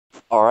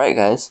Alright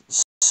guys,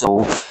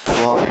 so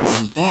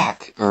welcome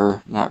back,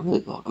 or not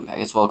really welcome back,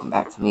 it's welcome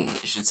back to me, I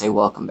should say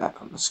welcome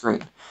back on the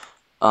screen,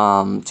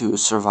 to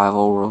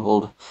Survival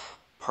World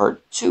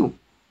Part 2,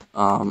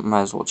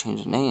 might as well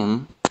change the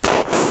name,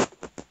 I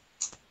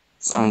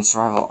mean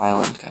Survival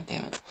Island,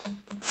 goddammit.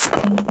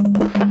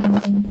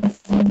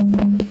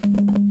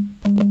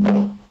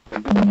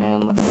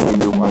 And look at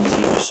your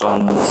YT, just so I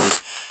know this is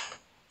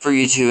for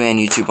YouTube and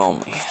YouTube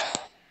only.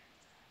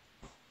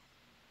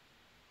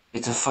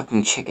 It's a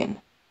fucking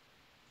chicken.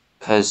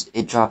 Cause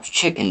it drops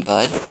chicken,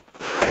 bud.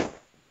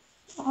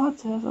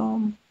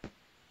 Autism.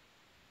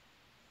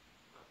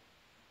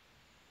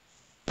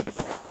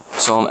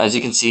 So as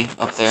you can see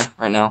up there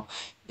right now,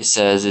 it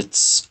says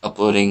it's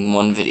uploading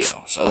one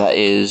video. So that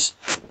is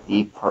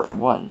the part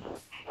 1.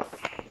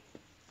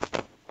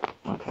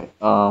 Okay,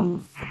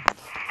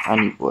 I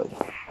need wood.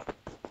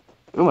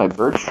 Ooh, my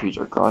birch trees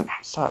are growing.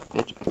 Stop,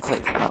 bitch. I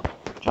clicked. No,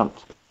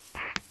 jumped.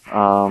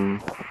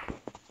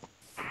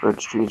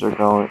 Birch trees are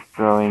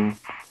growing.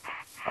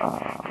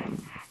 I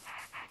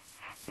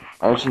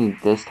actually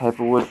need this type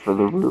of wood for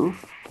the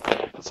roof.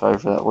 Sorry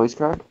for that voice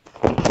crack.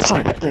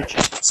 Son of a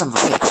bitch. Son of a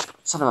bitch.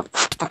 Son of a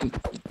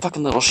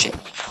fucking little shit.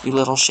 You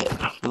little shit.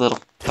 You little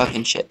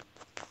fucking shit.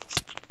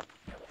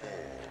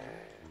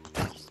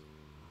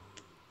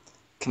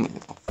 Come here,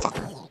 little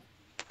fucker.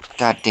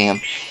 Goddamn.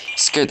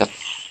 Scared the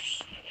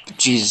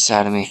Jesus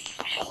out of me.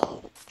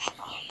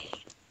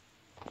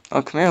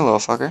 Oh, come here, little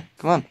fucker.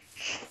 Come on.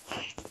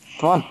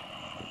 Come on.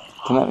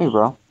 Come at me,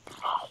 bro.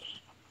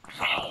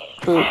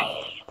 Boop.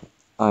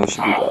 Oh, you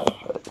should be dead,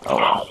 but oh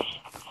well.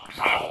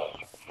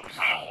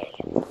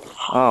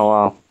 Oh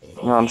wow.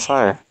 You're on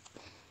fire.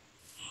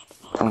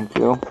 Thank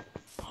you.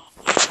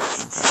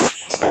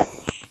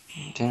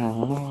 Yeah.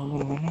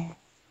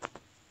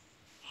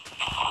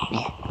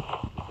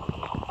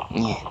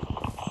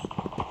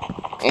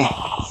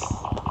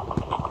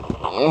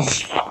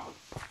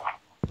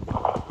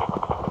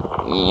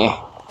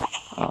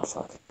 Oh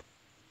fuck.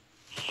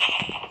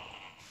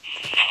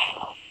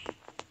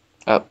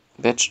 Oh,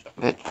 bitch.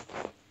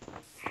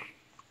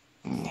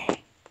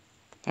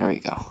 There we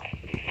go.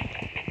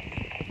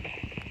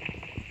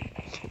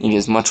 Need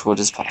as much wood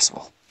as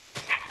possible.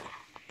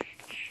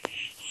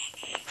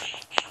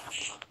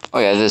 Oh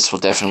yeah, this will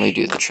definitely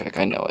do the trick,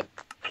 I know it.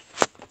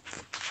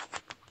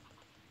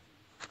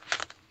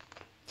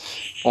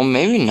 Well,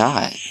 maybe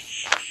not.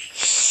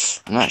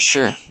 I'm not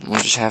sure.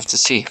 We'll just have to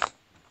see.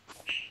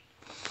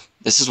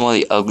 This is one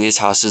of the ugliest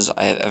houses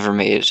I have ever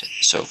made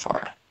so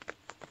far.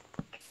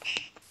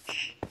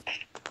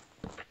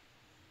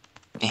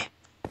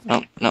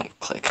 No,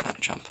 click,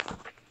 not jump.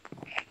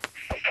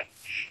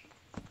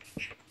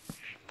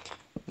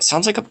 It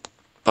sounds like a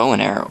bow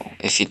and arrow,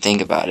 if you think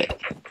about it.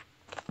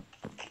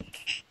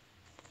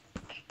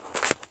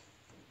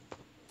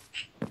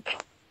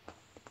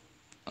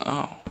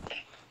 Oh.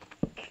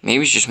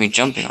 Maybe it's just me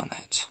jumping on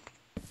that.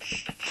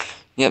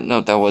 Yep,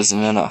 no, that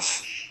wasn't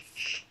enough.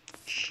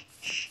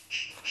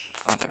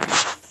 Oh, there we go.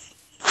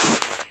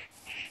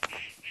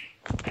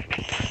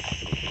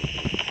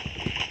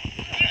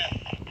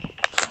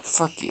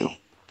 Fuck you.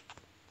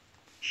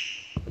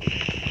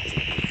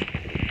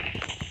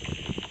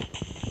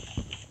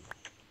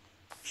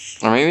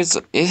 Or maybe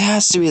it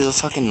has to be the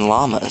fucking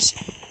llamas.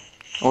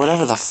 Or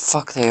whatever the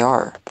fuck they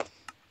are.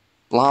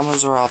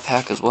 Llamas or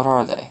alpacas, what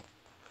are they?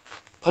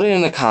 Put it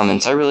in the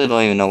comments, I really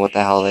don't even know what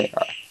the hell they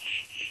are.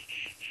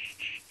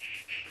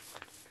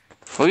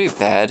 Would it be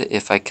bad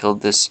if I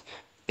killed this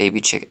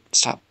baby chicken?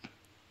 Stop.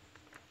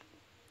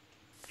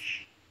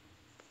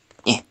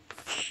 Yeah.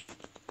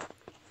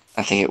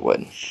 I think it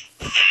would.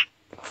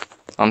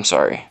 I'm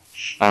sorry.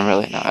 I'm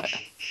really not.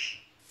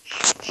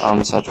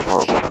 I'm such a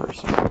horrible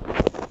person.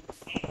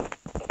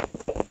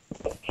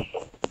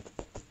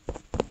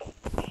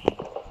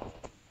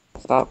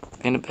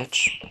 Stop being a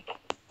bitch.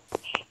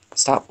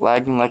 Stop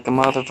lagging like a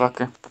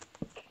motherfucker.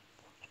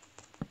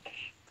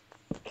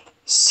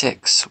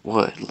 6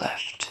 wood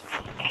left.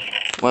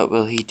 What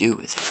will he do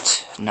with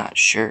it? Not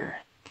sure.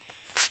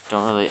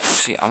 Don't really.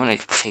 Actually, I'm gonna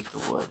take the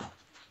wood.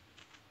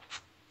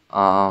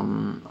 I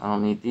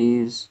don't need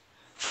these.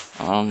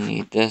 I don't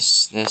need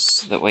this.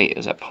 Wait,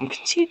 is that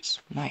pumpkin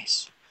seeds?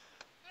 Nice.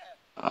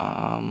 What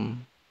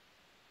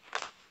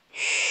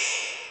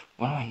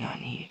do I not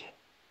need?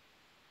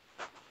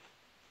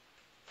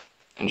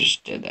 I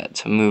just did that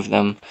to move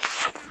them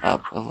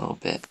up a little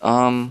bit. Do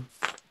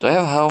I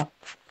have how?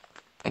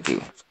 I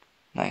do.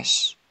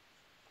 Nice.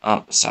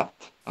 Stop.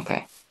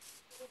 Okay.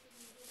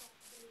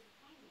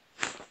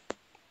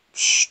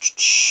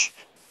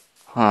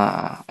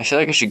 Huh. I feel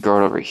like I should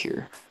grow it over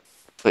here.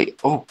 Wait,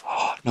 oh,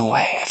 no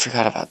way, I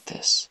forgot about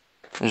this.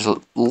 There's a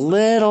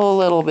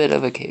little bit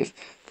of a cave.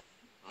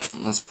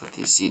 Let's put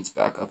these seeds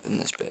back up in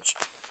this bitch.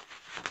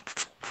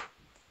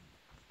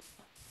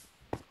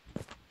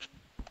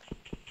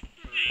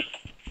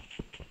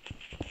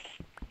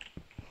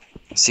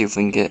 See if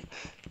we can get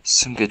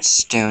some good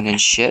stone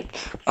and shit.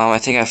 I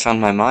think I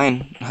found my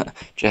mine.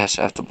 Just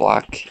have to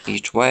block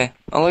each way.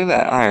 Oh, look at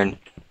that iron.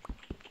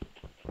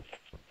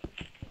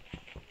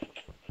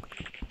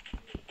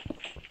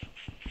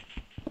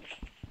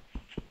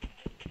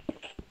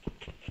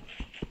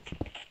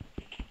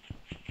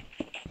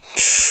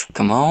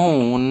 Come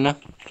on.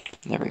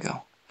 There we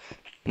go.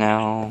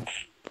 Now,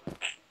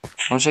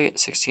 how much did I get?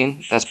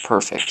 16? That's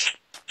perfect.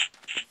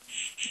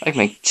 I can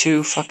make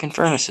 2 fucking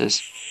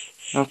furnaces.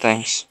 No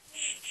thanks.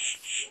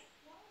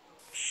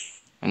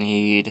 I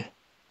need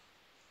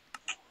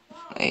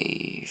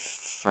a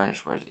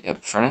furnace. Where is it?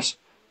 Yep, furnace.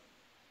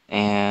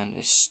 And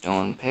a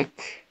stone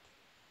pick.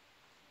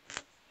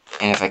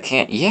 And if I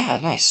can't, yeah,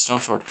 nice, stone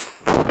sword.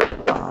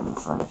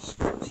 Furnace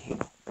goes here.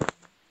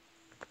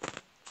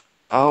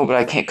 Oh, but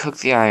I can't cook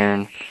the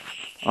iron.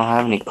 I don't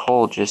have any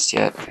coal just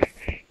yet.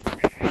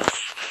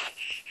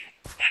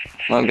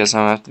 Well, I guess I'm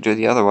gonna have to do it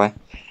the other way.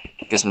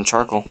 Get some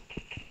charcoal.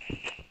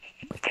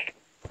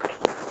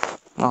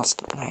 Oh, it's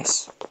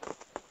nice.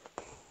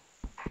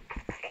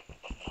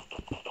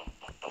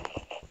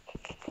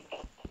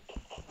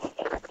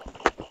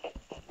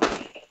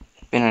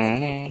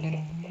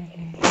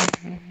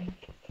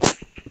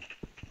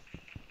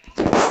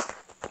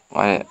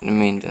 Why I didn't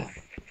mean to.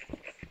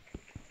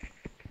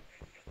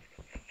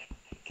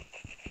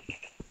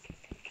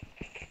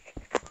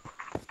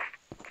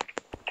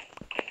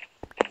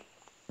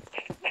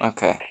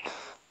 Okay.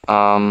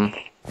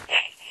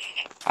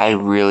 I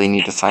really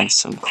need to find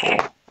some coal.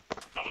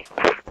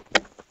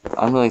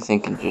 I'm really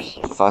thinking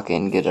just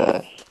fucking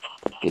get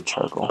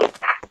charcoal.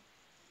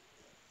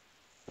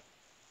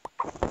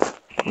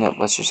 Nope,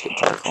 let's just get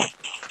charcoal.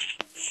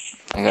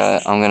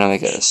 I'm gonna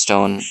make a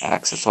stone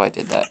axe, that's why I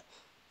did that.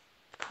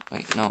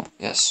 Wait, no,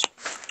 yes.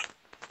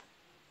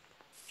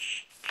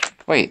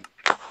 Wait,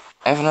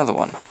 I have another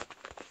one.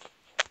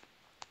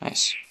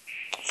 Nice.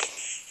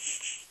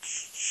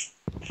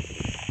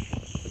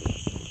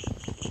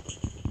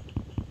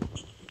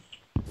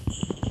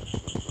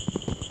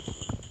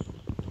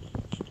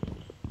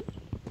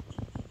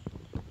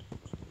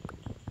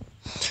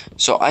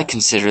 So I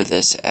consider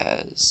this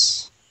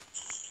as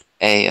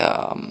a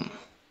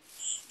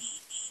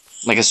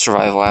like a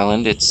survival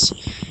island. It's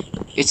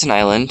an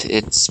island.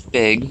 It's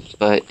big,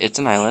 but it's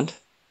an island.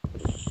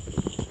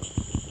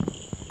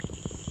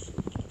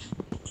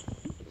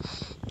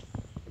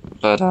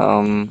 But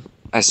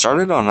I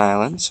started on an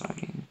island, so I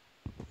mean,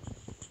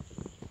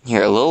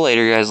 here a little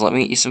later, guys. Let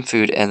me eat some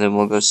food, and then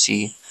we'll go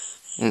see.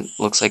 It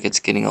looks like it's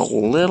getting a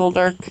little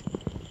dark,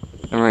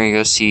 and we're gonna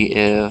go see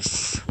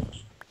if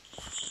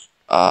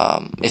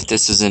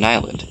this is an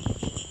island.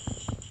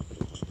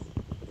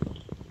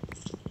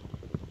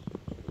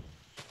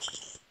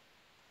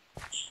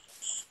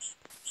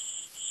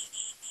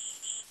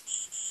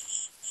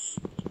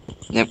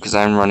 Yep, because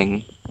I'm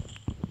running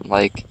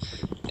like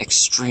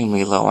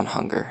extremely low on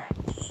hunger.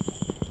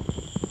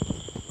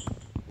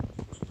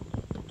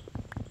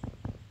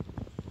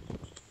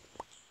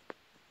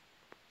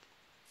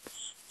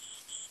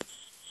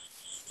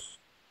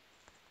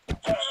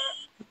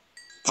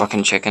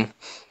 Fucking chicken.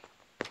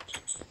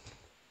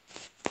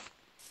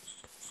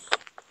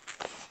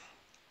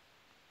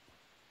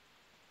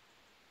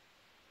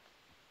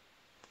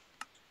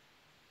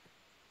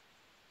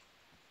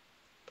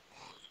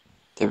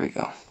 There we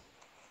go.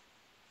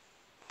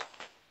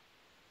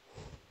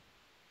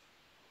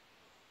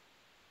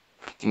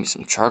 Give me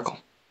some charcoal.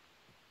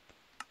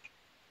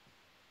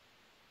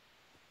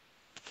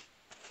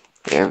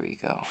 There we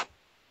go.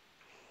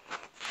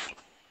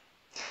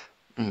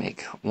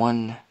 Make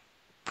one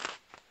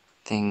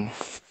thing.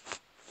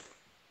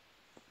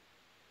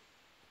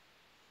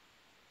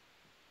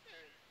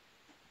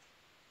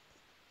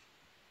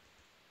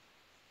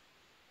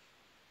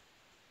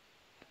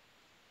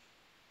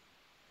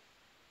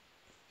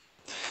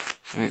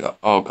 There we go.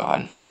 Oh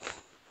god.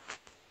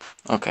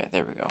 Okay,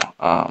 there we go.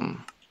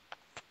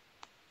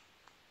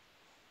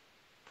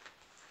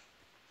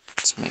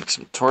 Let's make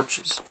some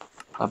torches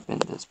up in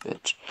this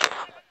bitch.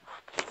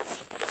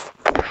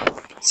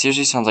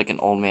 Seriously sounds like an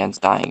old man's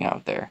dying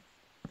out there.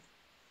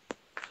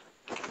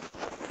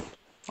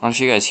 I don't know if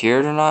you guys hear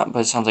it or not, but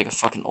it sounds like a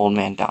fucking old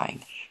man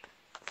dying.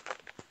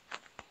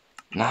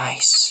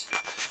 Nice.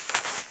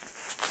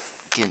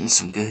 Getting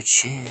some good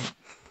shit.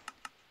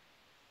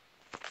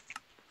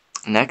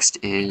 Next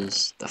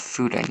is the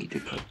food I need to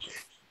cook.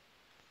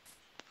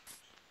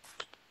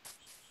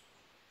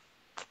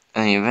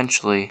 And then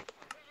eventually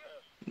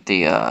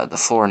the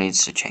floor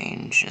needs to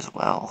change as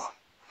well.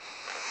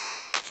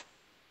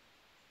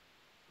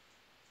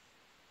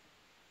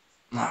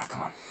 Ah,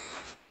 come on.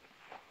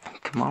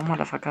 Come on,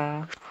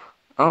 motherfucker.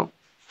 Oh.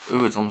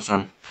 Ooh, it's almost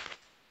done.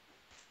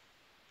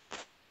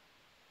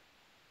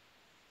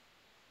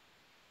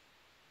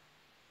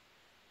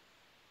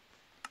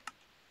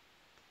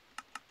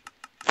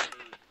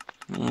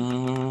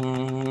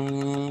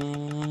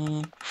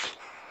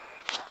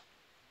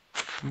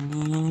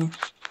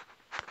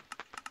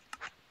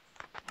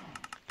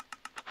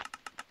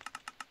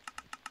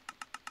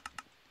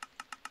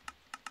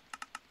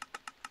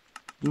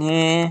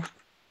 Nah.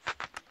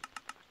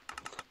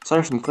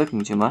 Sorry for me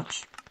clicking too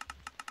much.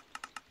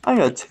 I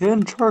got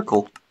 10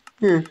 charcoal.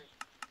 Here.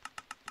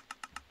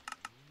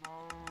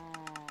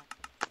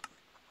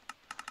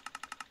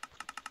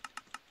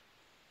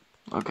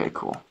 Okay,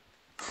 cool.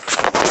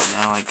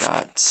 Now I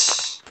got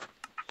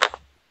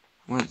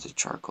Where's the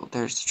charcoal?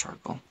 There's the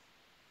charcoal.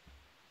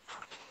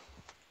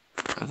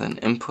 And then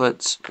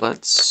inputs,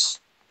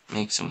 let's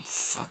make some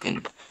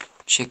fucking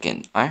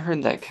chicken. I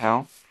heard that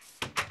cow.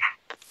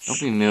 Don't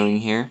be mooing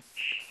here.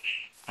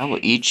 I will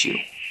eat you.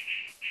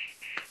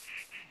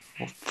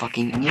 I will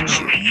fucking eat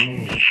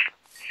you.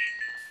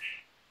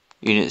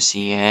 You didn't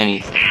see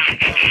anything.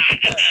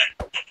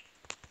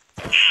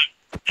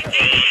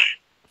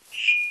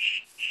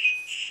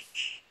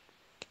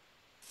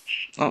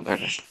 Oh, there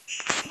it is.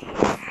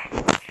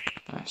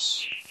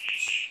 Nice.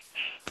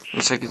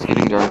 Looks like it's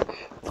getting dark.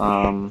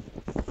 I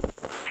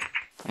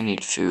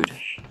need food.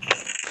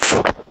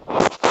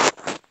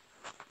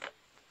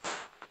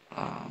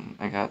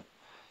 I got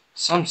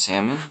some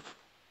salmon.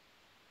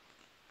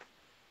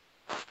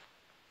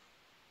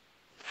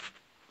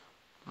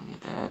 I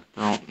need that.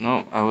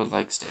 No, I would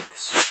like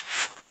sticks.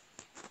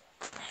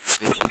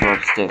 Bitches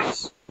love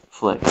sticks.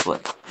 Flick,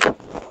 flick.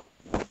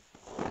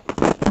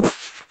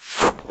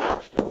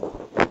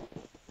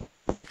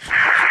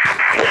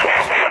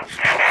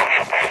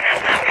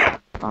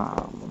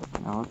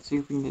 Now let's see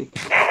if we can get...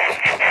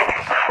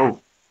 Oh!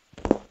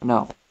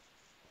 No.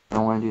 I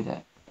don't want to do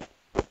that.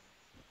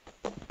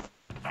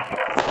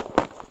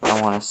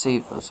 I want to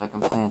save those so I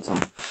can plant them.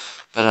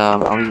 But,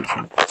 I'll eat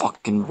some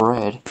fucking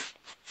bread.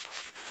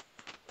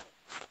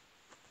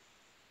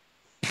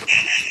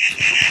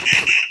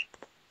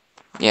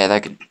 Yeah,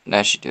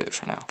 that should do it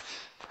for now.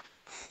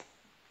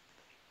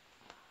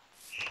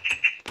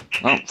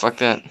 Oh, fuck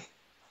that.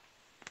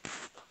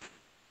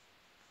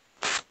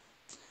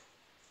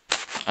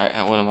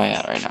 Alright, what am I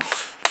at right now?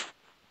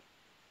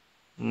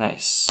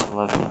 Nice.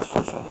 11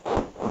 45.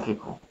 Okay,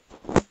 cool.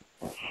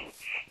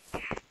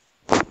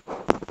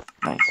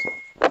 Nice.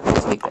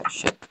 I'll take that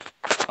shit.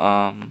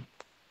 I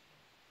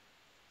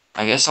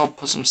guess I'll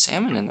put some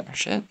salmon in there,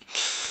 shit.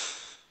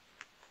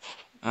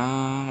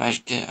 I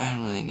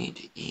don't really need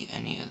to eat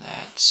any of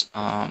that.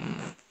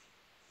 Can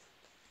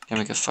I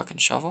make a fucking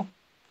shovel?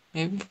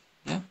 Maybe?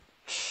 Yeah.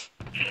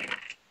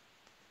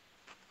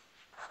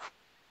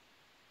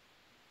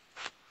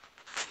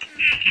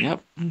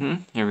 Yep.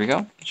 Here we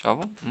go.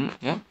 Shovel.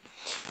 Yep.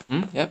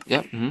 Yep.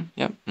 Yep.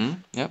 Yep.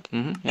 Yep.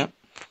 Yep.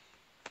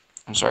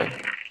 I'm sorry.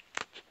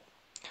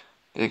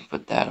 Gotta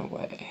put that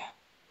away.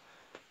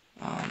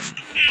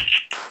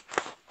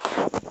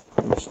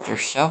 Mr.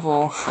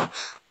 Shovel.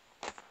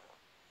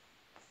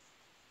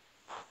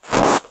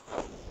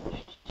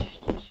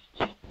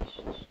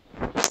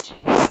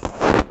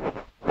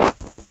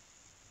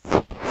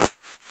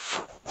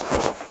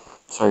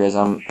 Sorry guys,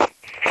 I'm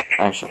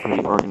actually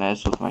pretty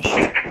organized with my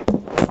shit.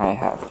 I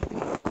have to be.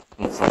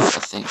 It's like a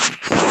thing.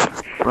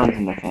 It runs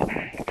in the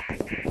family.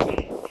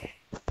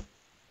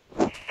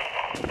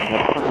 Is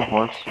that a fucking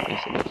horse?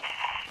 Yes it is.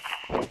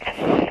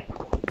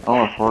 I don't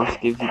know if horse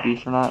gives you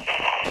beef or not.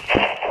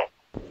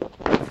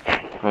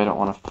 But I don't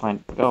want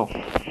to go.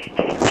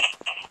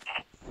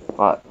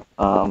 But,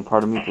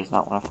 part of me does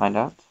not want to find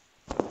out.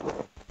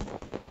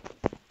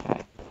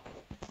 Okay.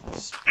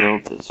 Let's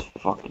build this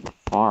fucking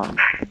farm.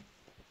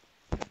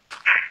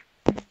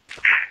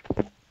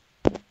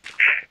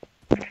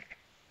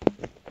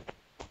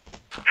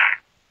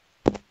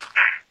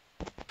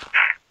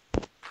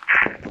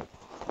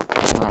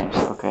 Nice,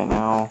 okay,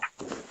 now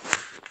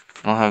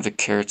I don't have the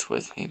carrots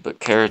with me, but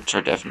carrots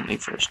are definitely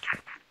first.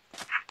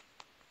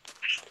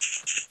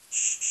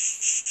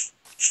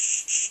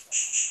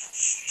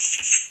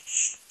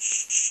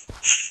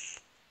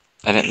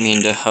 I didn't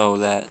mean to hoe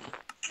that.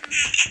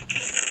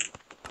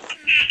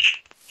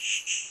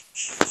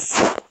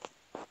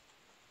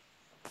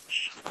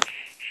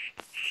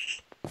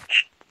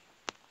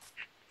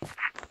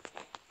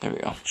 There we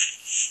go.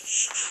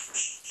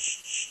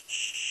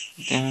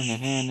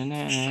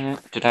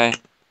 Did I?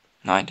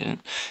 No, I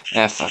didn't.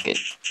 Ah, fuck it.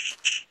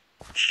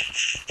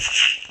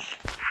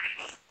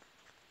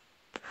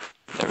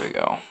 There we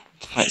go.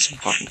 Let's plant some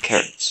fucking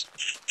carrots.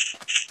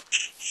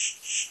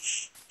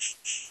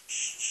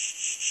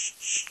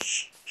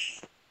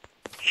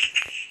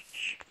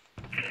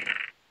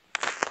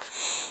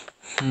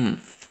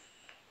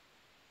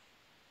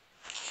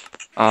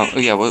 Oh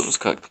yeah, what was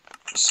cooked?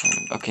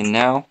 Okay,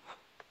 now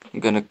I'm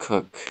gonna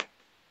cook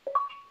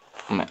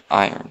my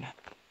iron.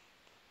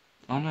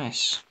 Oh,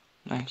 nice.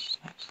 Nice.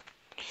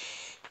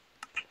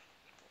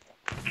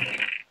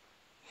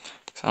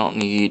 I don't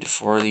need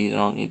 4 of these, I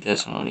don't need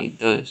this, I don't need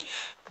this,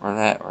 or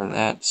that, or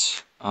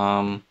that.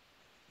 I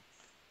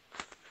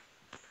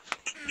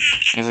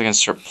guess I can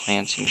start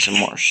planting some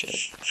more shit.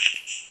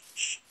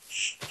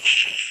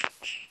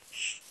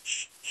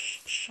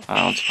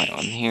 Let's plant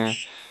one here.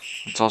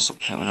 Let's also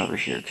plant one over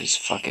here, because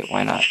fuck it,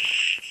 why not?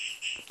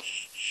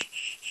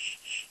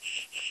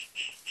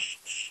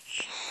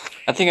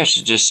 I think I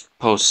should just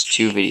post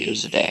 2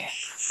 videos a day.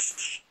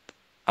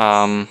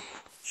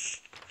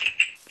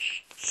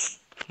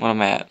 What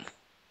am I at?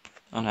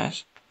 Oh,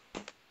 nice.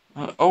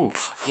 Oh,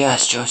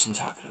 yes, Joseon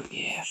Taco,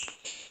 yeah.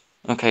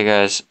 Okay,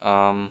 guys,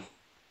 well,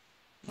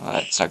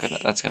 that's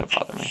gonna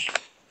bother me.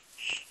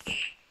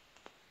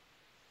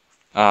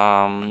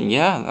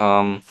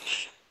 Yeah,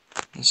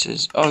 This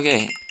is...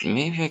 Okay,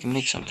 maybe I can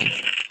make something.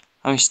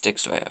 How many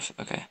sticks do I have?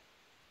 Okay.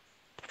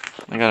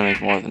 I gotta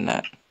make more than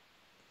that.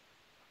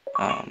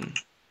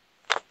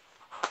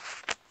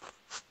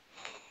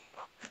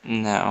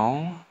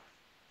 Now...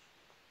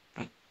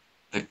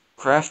 The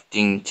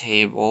crafting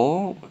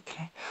table... What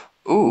can I...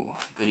 Ooh,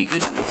 goody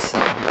goodies.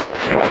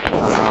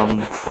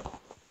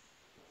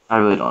 I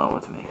really don't know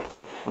what to make.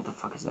 What the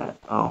fuck is that?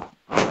 Oh.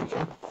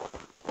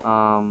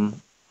 I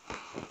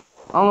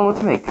don't know what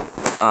to make.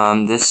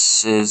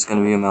 This is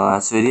gonna be my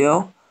last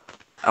video.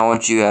 I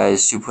want you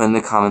guys to put in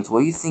the comments what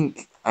you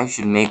think I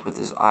should make with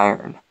this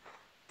iron.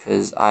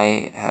 Because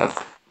I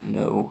have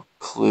no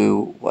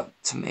clue what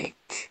to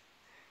make.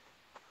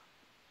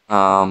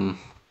 A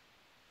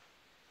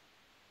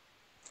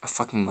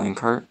fucking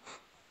minecart?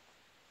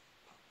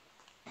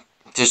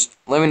 Just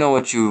let me know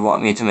what you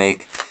want me to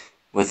make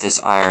with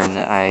this iron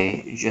that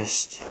I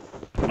just...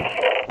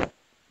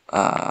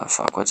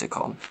 fuck, what's it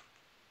called?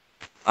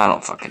 I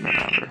don't fucking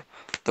remember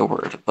the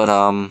word, but,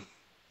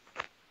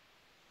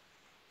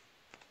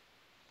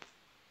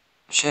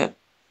 shit.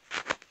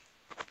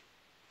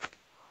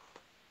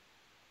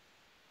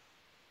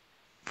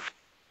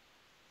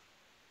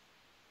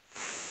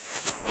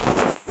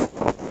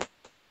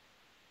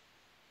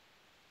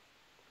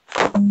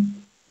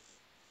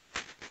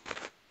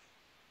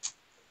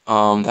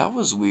 That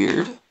was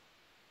weird.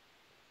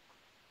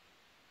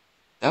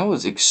 That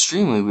was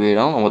extremely weird.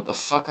 I don't know what the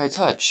fuck I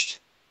touched.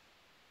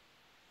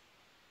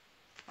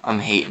 I'm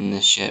hating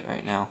this shit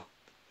right now.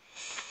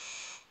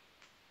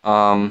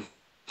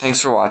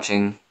 Thanks for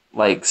watching.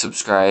 Like,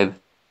 subscribe,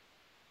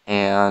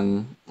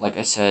 and like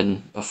I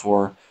said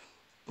before,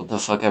 what the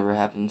fuck ever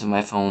happened to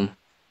my phone?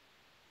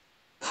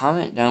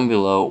 Comment down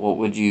below what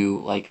would you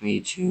like me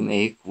to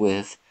make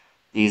with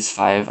these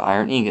 5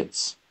 iron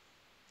ingots.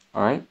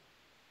 Alright?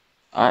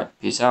 Alright,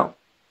 peace out.